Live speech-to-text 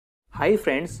Hi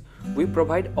friends, we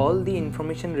provide all the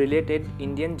information related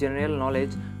Indian general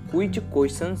knowledge, quiz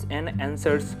questions and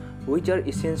answers which are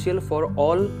essential for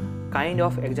all kind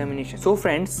of examination. So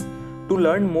friends, to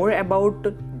learn more about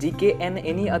GK and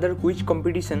any other quiz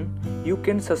competition, you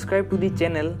can subscribe to the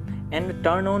channel and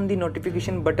turn on the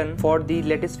notification button for the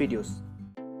latest videos.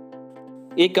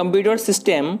 A computer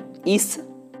system is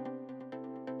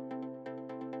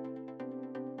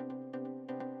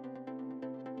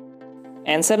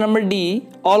answer number D,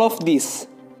 all of these.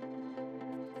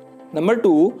 Number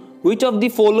 2, which of the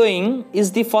following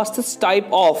is the fastest type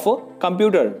of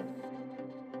computer?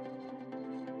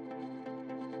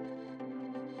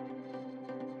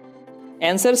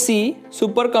 Answer C,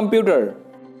 supercomputer.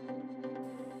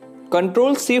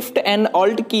 Control, Shift and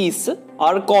Alt keys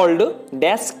are called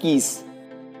dash keys.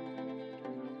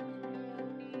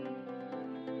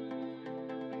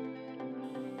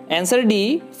 Answer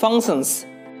D, functions.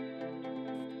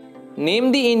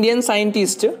 Name the Indian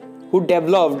scientist who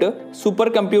developed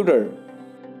supercomputer.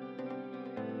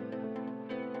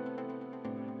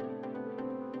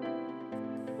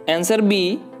 Answer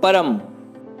B, Param.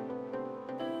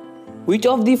 Which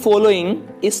of the following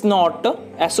is not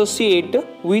associated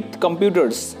with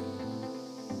computers?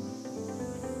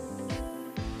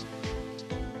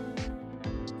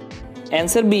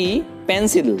 Answer B,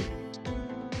 pencil.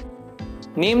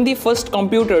 Name the first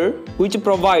computer which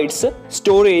provides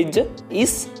storage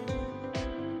is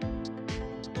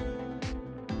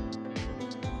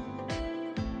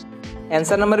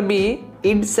answer number B,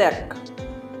 IDSAC.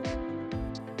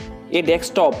 A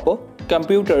desktop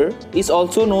computer is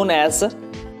also known as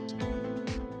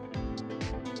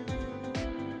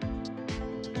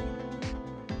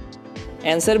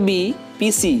answer B,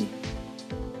 PC.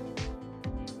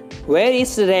 Where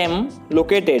is RAM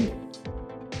located?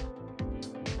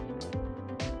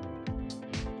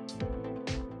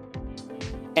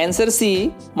 Answer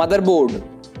C, motherboard.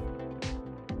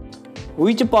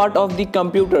 Which part of the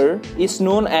computer is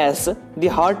known as the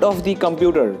heart of the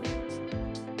computer?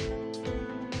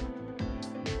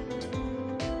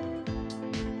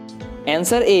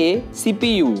 Answer A,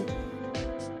 CPU.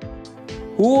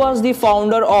 Who was the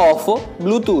founder of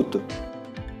Bluetooth?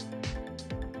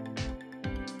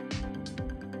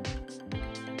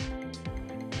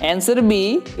 Answer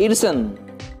B, Edison.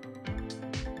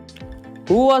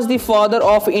 Who was the father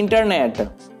of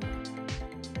Internet?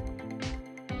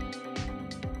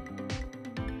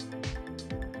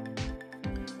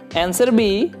 Answer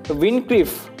B,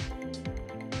 Wincliffe.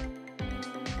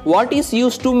 What is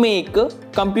used to make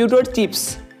computer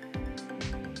chips?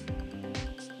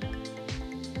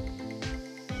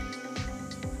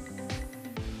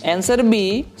 Answer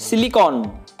B,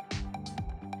 silicon.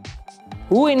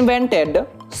 Who invented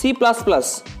C++?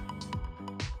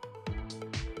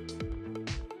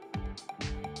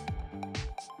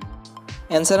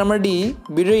 Answer number D,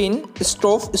 Brian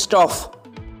Stoff.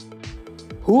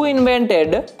 Who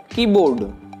invented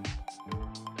keyboard?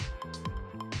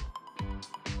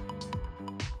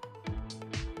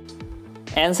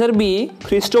 Answer B,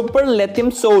 Christopher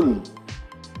Latham Soul.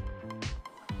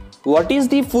 What is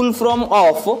the full form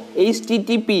of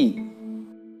HTTP?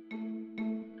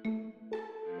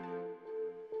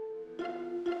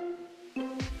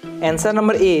 Answer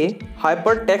number A,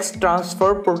 Hypertext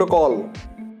Transfer Protocol.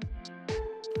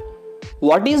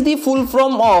 What is the full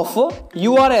form of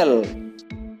URL?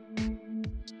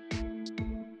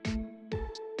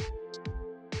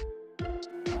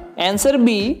 Answer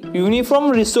B, Uniform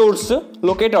Resource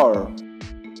Locator.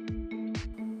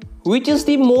 Which is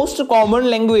the most common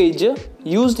language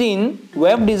used in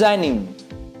web designing?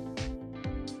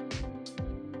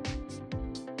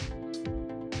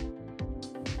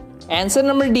 Answer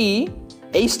number D,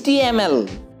 HTML.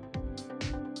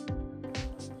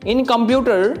 In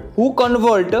computer, who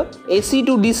convert AC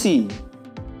to DC?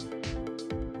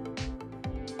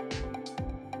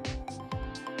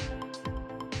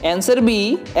 Answer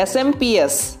B,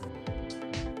 SMPS.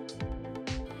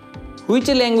 Which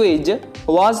language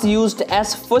was used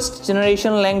as first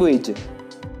generation language?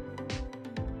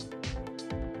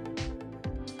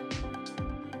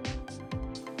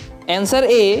 Answer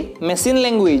A, machine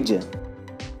language.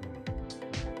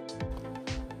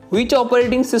 Which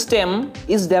operating system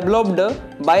is developed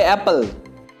by Apple?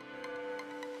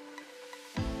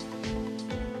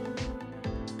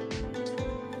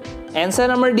 Answer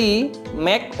number D,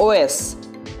 Mac OS.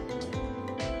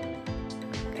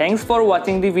 Thanks for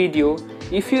watching the video.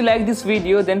 If you like this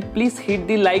video, then please hit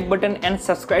the like button and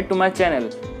subscribe to my channel.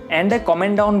 And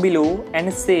comment down below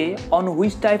and say on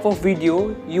which type of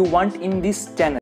video you want in this channel.